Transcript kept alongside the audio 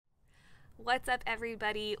What's up,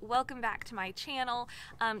 everybody? Welcome back to my channel.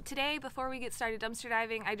 Today, before we get started dumpster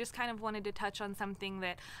diving, I just kind of wanted to touch on something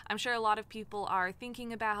that I'm sure a lot of people are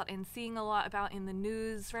thinking about and seeing a lot about in the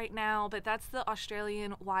news right now, but that's the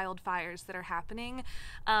Australian wildfires that are happening.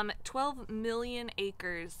 12 million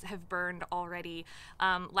acres have burned already.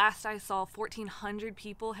 Last I saw, 1,400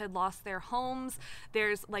 people had lost their homes.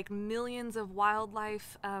 There's like millions of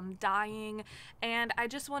wildlife dying, and I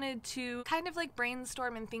just wanted to kind of like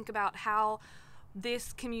brainstorm and think about how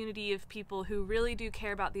this community of people who really do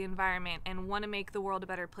care about the environment and want to make the world a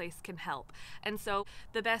better place can help. And so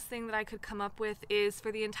the best thing that I could come up with is for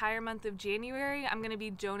the entire month of January, I'm going to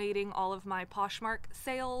be donating all of my Poshmark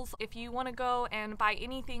sales. If you want to go and buy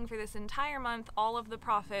anything for this entire month, all of the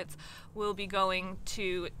profits will be going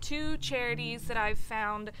to two charities that I've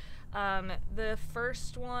found. The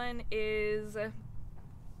first one is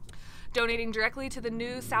donating directly to the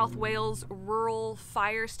New South Wales Rural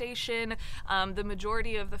Fire Station. The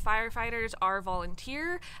majority of the firefighters are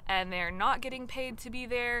volunteer and they're not getting paid to be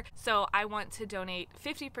there, so I want to donate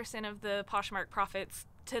 50% of the Poshmark profits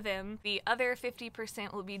to them. The other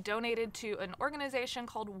 50% will be donated to an organization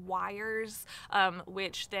called Wires,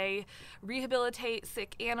 which they rehabilitate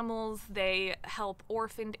sick animals, they help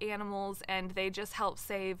orphaned animals, and they just help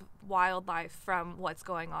save wildlife from what's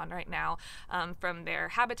going on right now, from their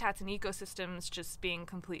habitats and ecosystems just being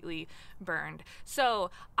completely burned.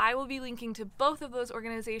 So I will be linking to both of those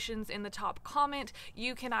organizations in the top comment.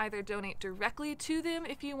 You can either donate directly to them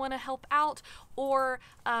if you want to help out, or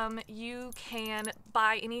you can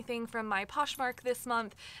buy anything from my Poshmark this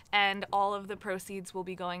month, and all of the proceeds will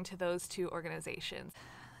be going to those two organizations.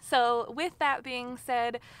 So with that being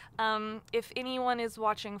said, if anyone is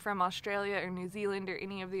watching from Australia or New Zealand or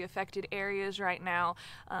any of the affected areas right now,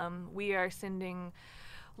 we are sending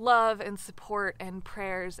love and support and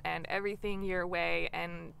prayers and everything your way,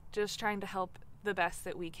 and just trying to help the best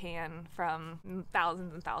that we can from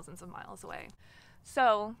thousands and thousands of miles away.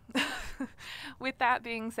 So with that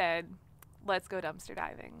being said, let's go dumpster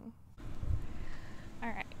diving. All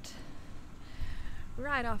right.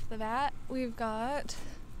 Right off the bat, we've got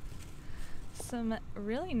some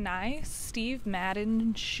really nice Steve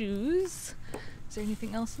Madden shoes. Is there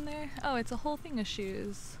anything else in there? Oh, it's a whole thing of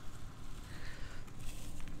shoes.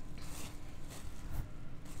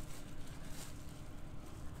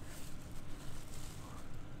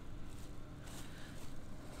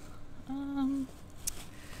 All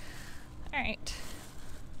right.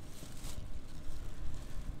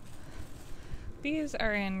 These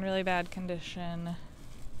are in really bad condition.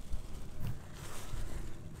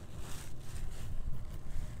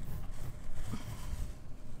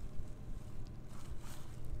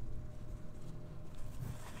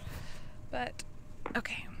 But,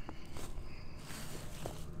 okay.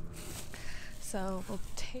 So we'll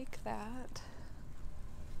take that.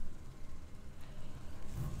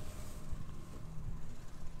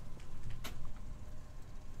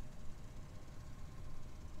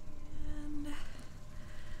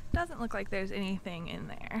 Doesn't look like there's anything in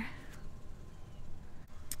there.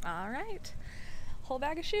 All right, whole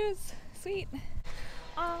bag of shoes, sweet.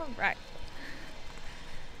 All right,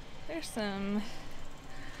 there's some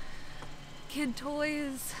kid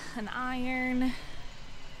toys, an iron,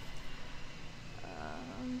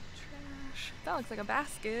 trash. That looks like a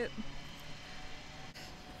basket.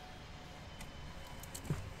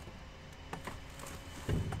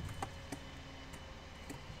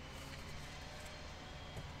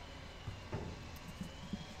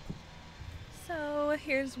 So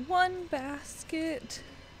here's one basket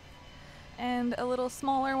and a little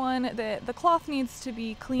smaller one that the cloth needs to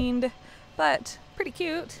be cleaned, but pretty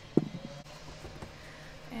cute.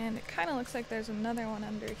 And it kind of looks like there's another one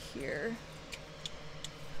under here.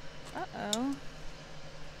 Uh-oh.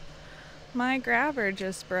 My grabber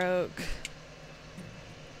just broke.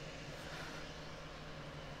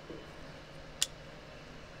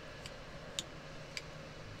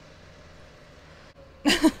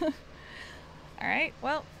 All right,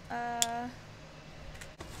 well,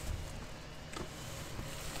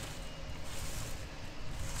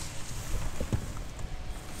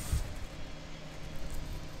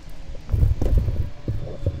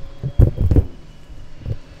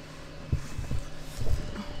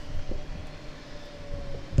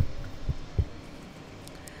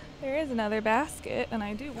 there is another basket, and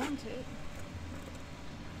I do want it.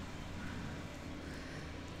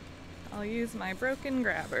 I'll use my broken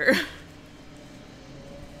grabber.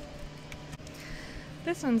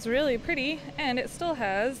 This one's really pretty, and it still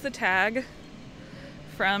has the tag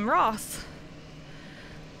from Ross.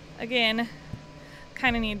 Again,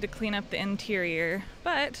 kind of need to clean up the interior,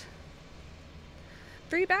 but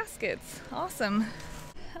 3 baskets. Awesome.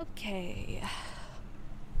 Okay.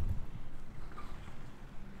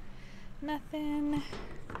 Nothing.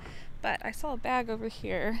 But I saw a bag over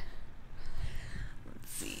here.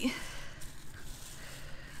 Let's see.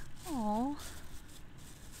 Oh.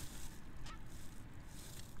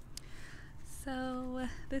 So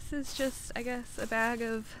this is just, I guess, a bag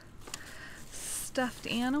of stuffed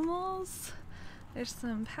animals. There's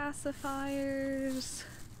some pacifiers.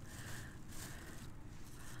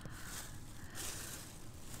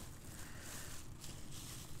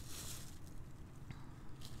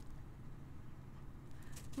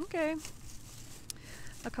 Okay.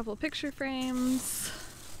 A couple picture frames.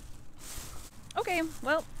 Okay,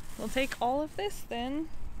 well, we'll take all of this then.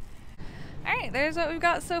 Alright, there's what we've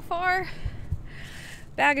got so far.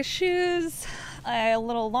 Bag of shoes, a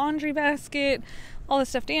little laundry basket, all the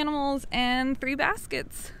stuffed animals, and 3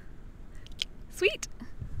 baskets. Sweet!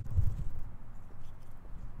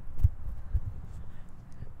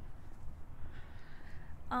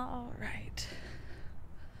 Alright.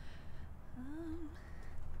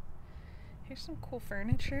 Here's some cool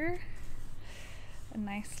furniture. A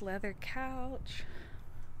nice leather couch.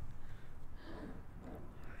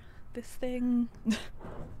 This thing.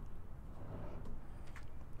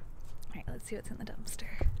 Alright, let's see what's in the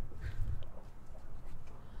dumpster.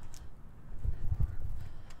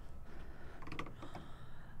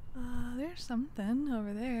 There's something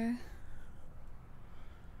over there.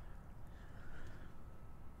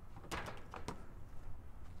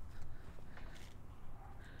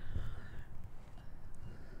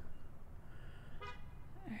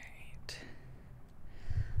 Alright.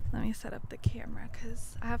 Let me set up the camera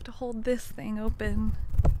because I have to hold this thing open.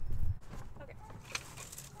 Okay.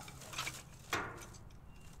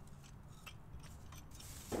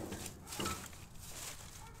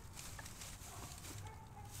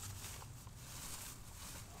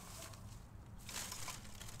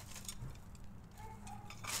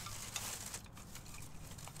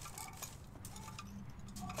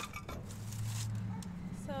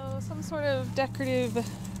 So some sort of decorative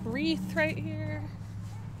wreath right here.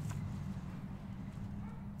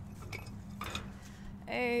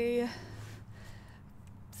 A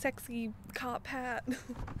sexy cop hat.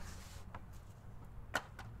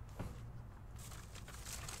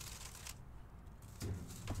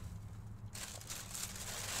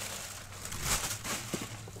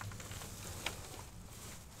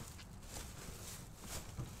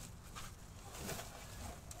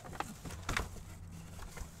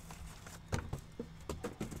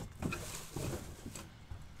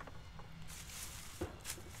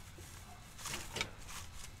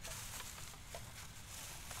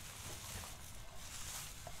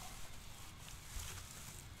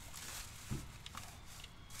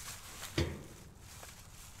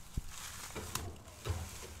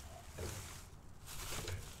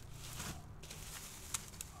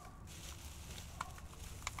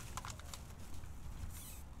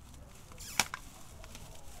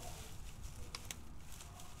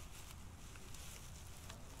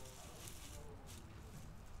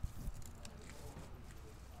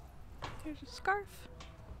 Here's a scarf.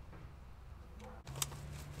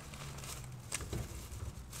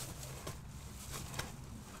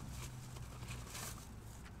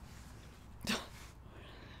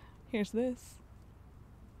 Here's this.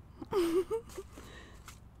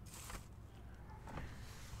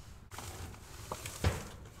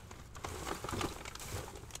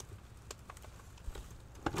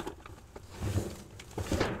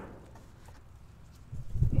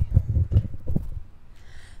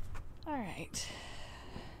 Alright,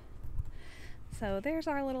 so there's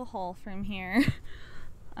our little haul from here.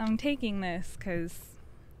 I'm taking this because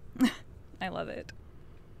I love it.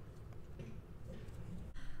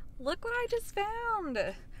 Look what I just found!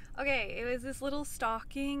 Okay, it was this little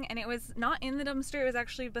stocking and it was not in the dumpster, it was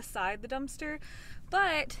actually beside the dumpster,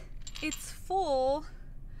 but it's full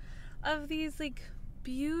of these like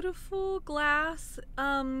beautiful glass,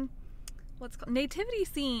 what's it called? Nativity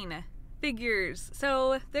scene figures.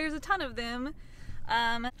 So there's a ton of them.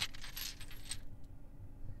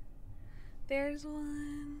 There's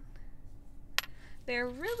one. They're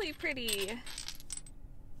really pretty.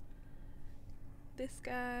 This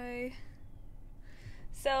guy.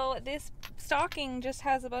 So this stocking just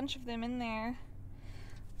has a bunch of them in there.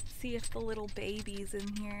 Let's see if the little baby's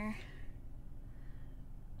in here.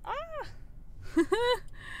 Ah!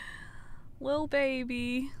 Little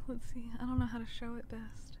baby. Let's see. I don't know how to show it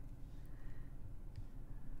best.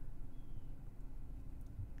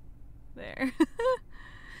 There.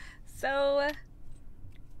 So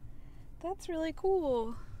that's really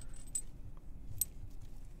cool.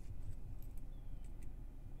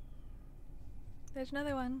 There's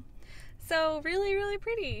another one. So really, really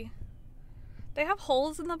pretty. They have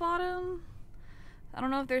holes in the bottom. I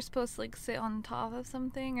don't know if they're supposed to like sit on top of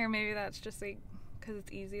something, or maybe that's just like because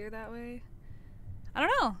it's easier that way. I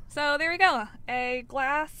don't know. So there we go. A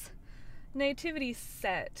glass nativity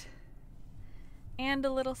set and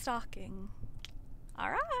a little stocking. All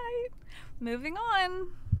right, moving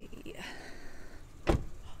on.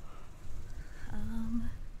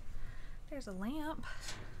 There's a lamp.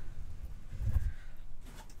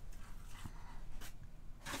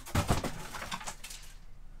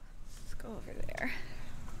 Let's go over there.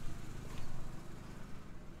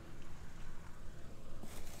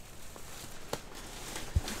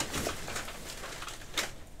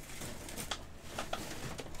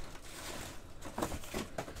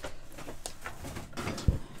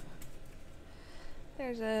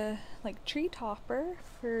 There's a like tree topper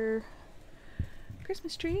for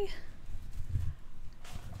Christmas tree.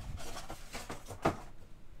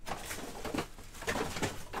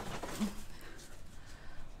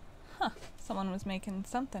 Huh, someone was making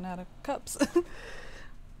something out of cups.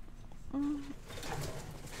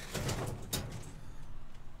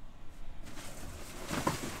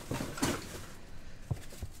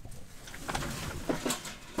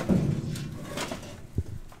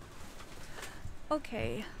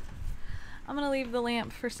 Okay, I'm gonna leave the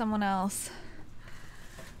lamp for someone else.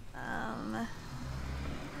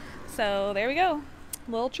 So there we go,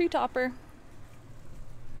 little tree topper.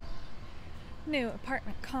 New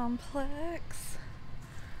apartment complex.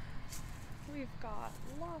 We've got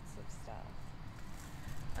lots of stuff.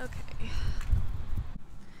 Okay,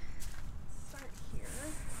 start here.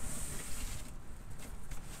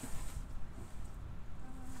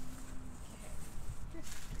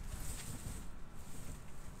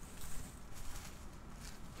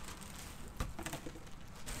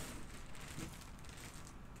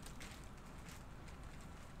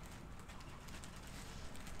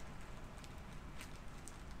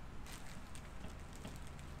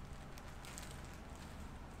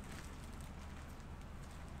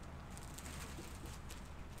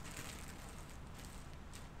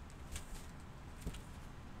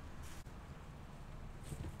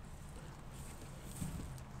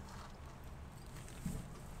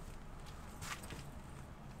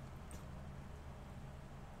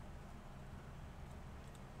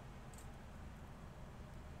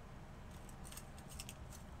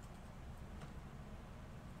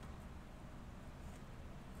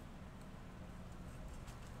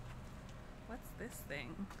 What's this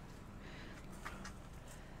thing?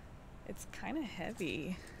 It's kind of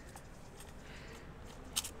heavy.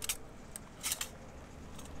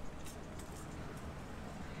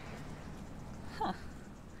 Huh.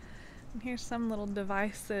 And here's some little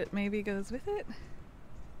device that maybe goes with it.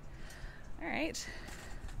 All right.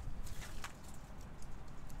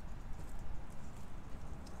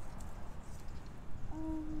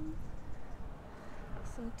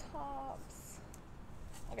 Some tops.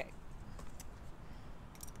 Okay.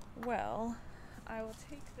 Well, I will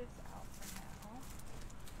take this out for now.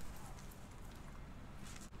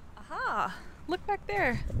 Aha! Look back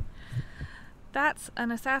there. That's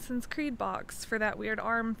an Assassin's Creed box for that weird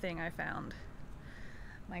arm thing I found.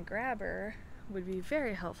 My grabber would be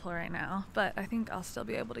very helpful right now, but I think I'll still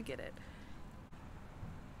be able to get it.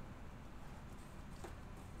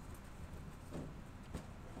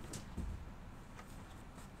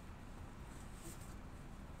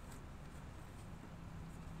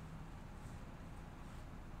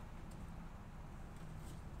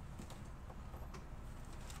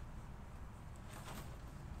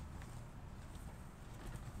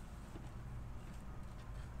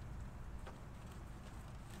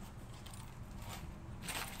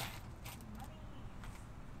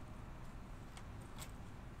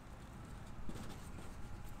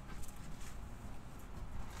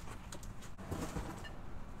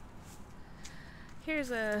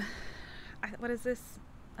 Here's a, what is this?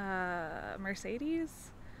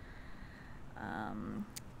 Mercedes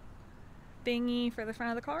thingy for the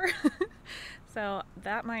front of the car. So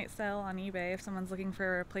that might sell on eBay if someone's looking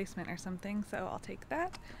for a replacement or something, so I'll take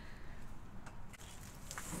that.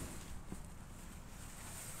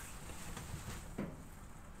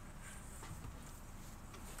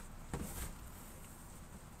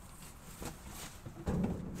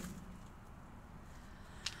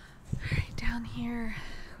 Alright, down here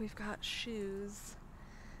we've got shoes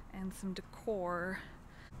and some decor.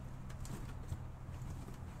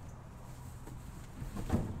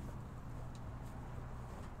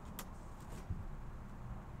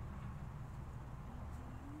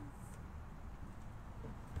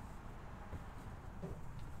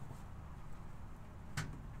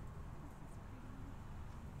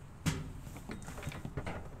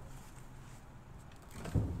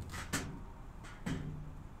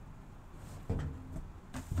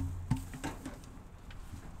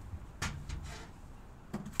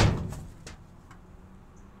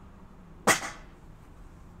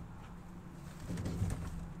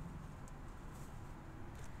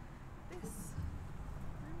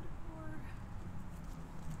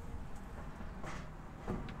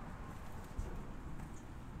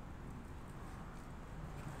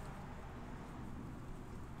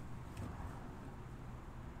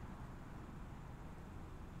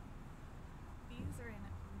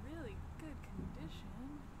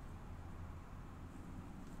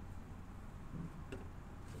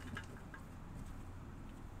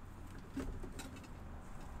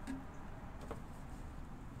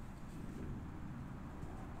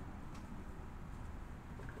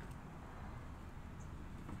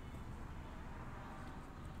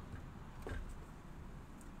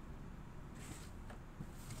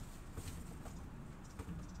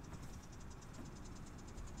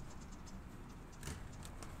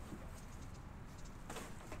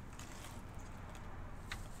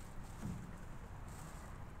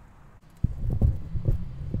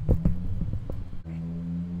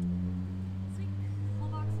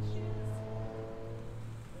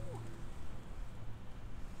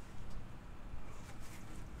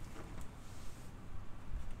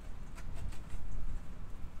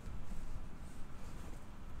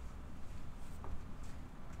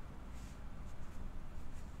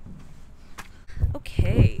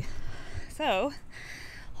 so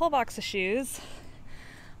whole box of shoes,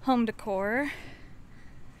 home decor,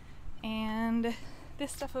 and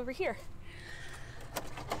this stuff over here.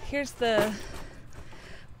 Here's the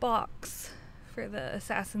box for the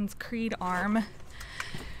Assassin's Creed arm,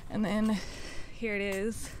 and then here it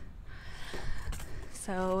is.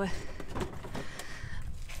 So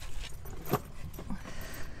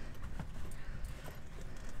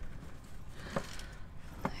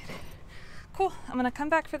cool, I'm gonna come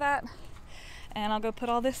back for that and I'll go put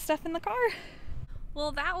all this stuff in the car.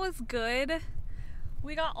 Well, that was good.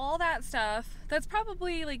 We got all that stuff. That's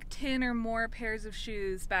probably like 10 or more pairs of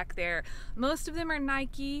shoes back there. Most of them are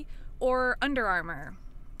Nike or Under Armour,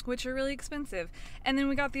 which are really expensive. And then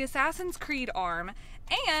we got the Assassin's Creed arm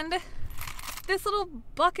and this little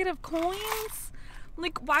bucket of coins.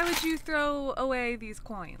 Like, why would you throw away these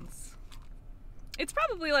coins? It's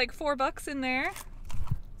probably like $4 in there.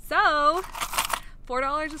 So,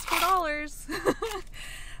 $4 is $4.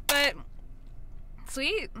 But,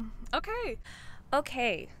 sweet.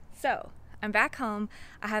 Okay, so I'm back home.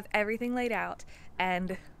 I have everything laid out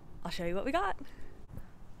and I'll show you what we got.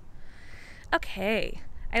 Okay,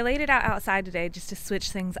 I laid it out outside today just to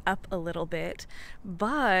switch things up a little bit,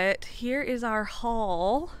 but here is our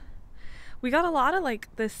haul. We got a lot of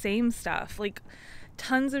like the same stuff, like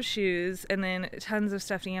tons of shoes and then tons of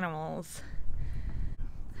stuffed animals.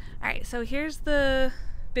 Alright, so here's the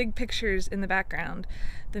big pictures in the background.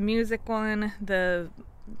 The music one, the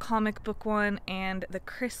comic book one, and the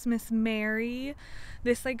Christmas Mary.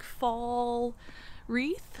 This like fall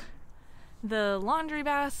wreath. The laundry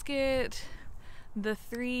basket. The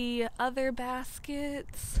 3 other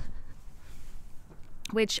baskets.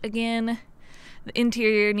 Which again, the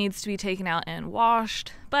interior needs to be taken out and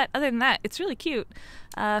washed. But other than that, it's really cute.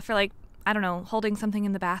 For like, I don't know, holding something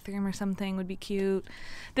in the bathroom or something would be cute.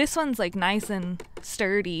 This one's like nice and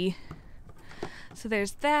sturdy. So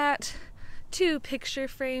there's that. 2 picture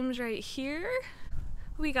frames right here.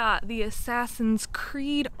 We got the Assassin's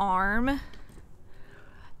Creed arm.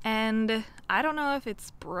 And I don't know if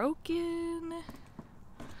it's broken.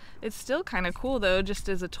 It's still kind of cool though, just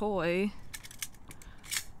as a toy.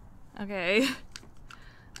 Okay.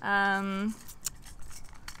 I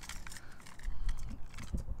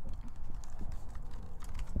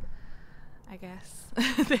guess.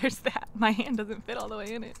 There's that. My hand doesn't fit all the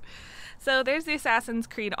way in it. So there's the Assassin's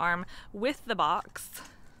Creed arm with the box.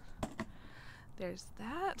 There's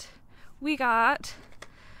that. We got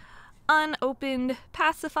unopened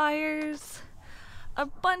pacifiers, a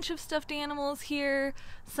bunch of stuffed animals here,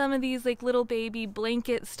 some of these like little baby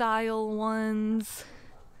blanket style ones,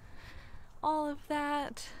 all of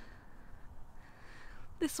that.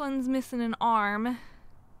 This one's missing an arm.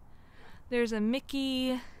 There's a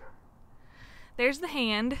Mickey. There's the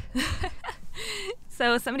hand.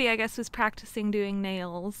 So somebody, I guess, was practicing doing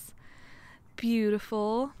nails.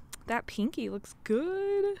 Beautiful. That pinky looks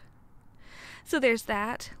good. So there's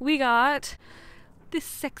that. We got this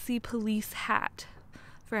sexy police hat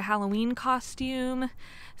for a Halloween costume,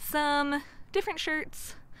 some different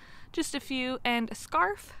shirts, just a few, and a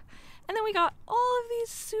scarf. And then we got all of these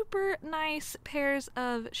super nice pairs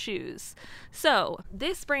of shoes. So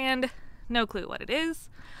this brand, no clue what it is,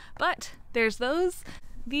 but there's those.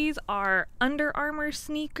 These are Under Armour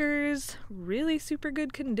sneakers, really super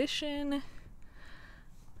good condition.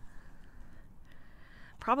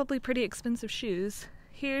 Probably pretty expensive shoes.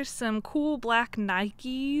 Here's some cool black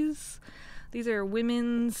Nikes. These are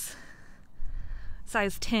women's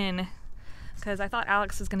size 10, because I thought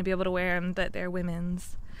Alex was going to be able to wear them, but they're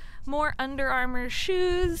women's. More Under Armour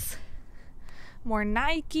shoes, more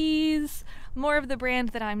Nikes, more of the brand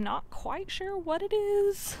that I'm not quite sure what it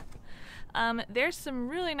is. There's some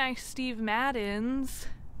really nice Steve Madden's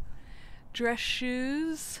dress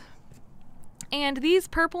shoes. And these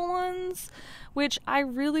purple ones, which I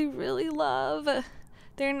really, really love.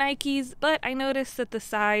 They're Nikes, but I noticed that the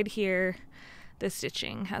side here, the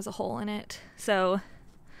stitching has a hole in it. So,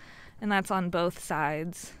 and that's on both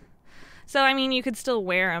sides. So, I mean, you could still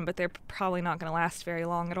wear them, but they're probably not going to last very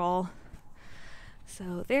long at all.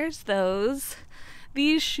 So, there's those.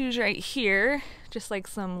 These shoes right here, just like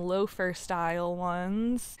some loafer style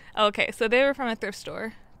ones. Okay, so they were from a thrift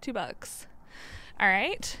store. $2. All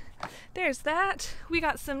right, there's that. We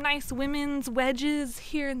got some nice women's wedges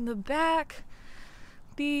here in the back.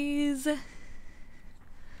 These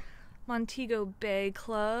Montego Bay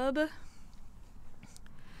Club.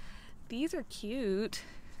 These are cute.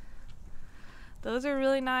 Those are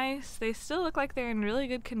really nice. They still look like they're in really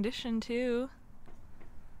good condition too.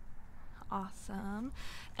 Awesome.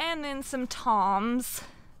 And then some Toms,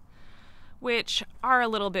 which are a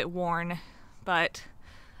little bit worn, but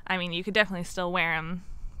I mean, you could definitely still wear them.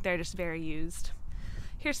 They're just very used.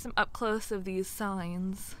 Here's some up close of these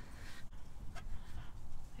signs.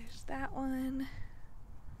 There's that one.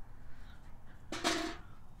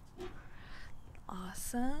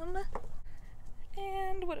 Awesome.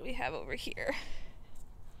 And what do we have over here?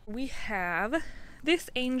 We have this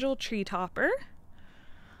angel tree topper.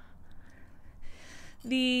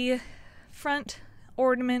 The front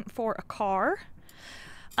ornament for a car.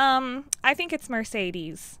 I think it's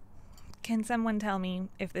Mercedes. Can someone tell me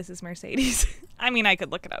if this is Mercedes? I mean, I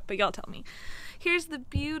could look it up, but y'all tell me. Here's the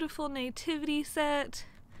beautiful nativity set.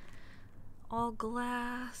 All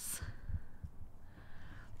glass.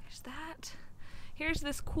 There's that. Here's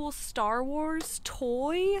this cool Star Wars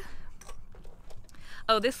toy.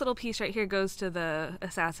 Oh, this little piece right here goes to the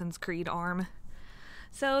Assassin's Creed arm.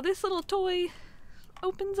 So this little toy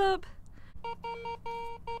opens up.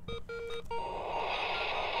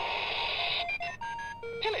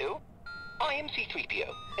 Hello, I am C-3PO,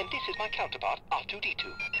 and this is my counterpart,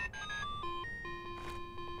 R2-D2.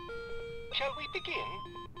 Shall we begin?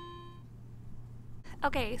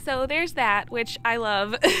 Okay, so there's that, which I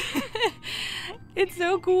love. It's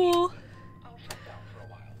so cool. I'll sit down for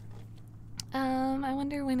a while. I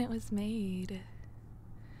wonder when it was made.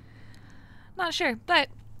 Not sure, but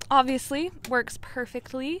obviously works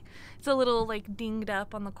perfectly. It's a little like dinged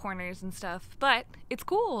up on the corners and stuff, but it's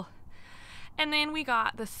cool. And then we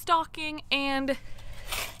got the stocking and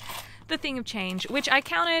the thing of change, which I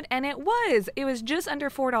counted, and it was just under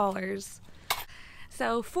 $4.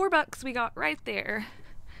 So $4 we got right there.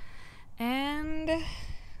 And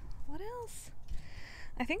what else?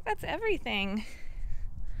 I think that's everything.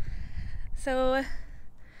 So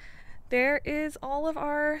there is all of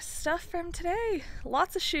our stuff from today.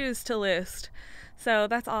 Lots of shoes to list. So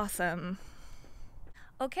that's awesome.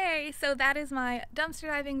 Okay, so that is my dumpster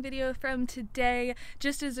diving video from today.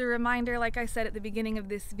 Just as a reminder, like I said at the beginning of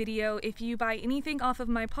this video, if you buy anything off of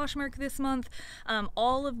my Poshmark this month,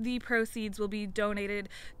 all of the proceeds will be donated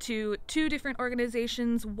to 2 different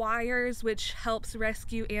organizations, Wires, which helps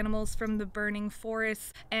rescue animals from the burning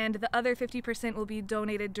forests, and the other 50% will be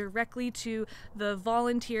donated directly to the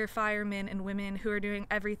volunteer firemen and women who are doing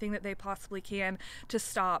everything that they possibly can to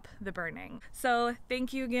stop the burning. So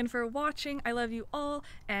thank you again for watching. I love you all,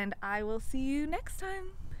 and I will see you next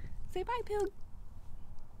time. Say bye, Pig.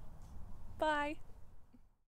 Bye.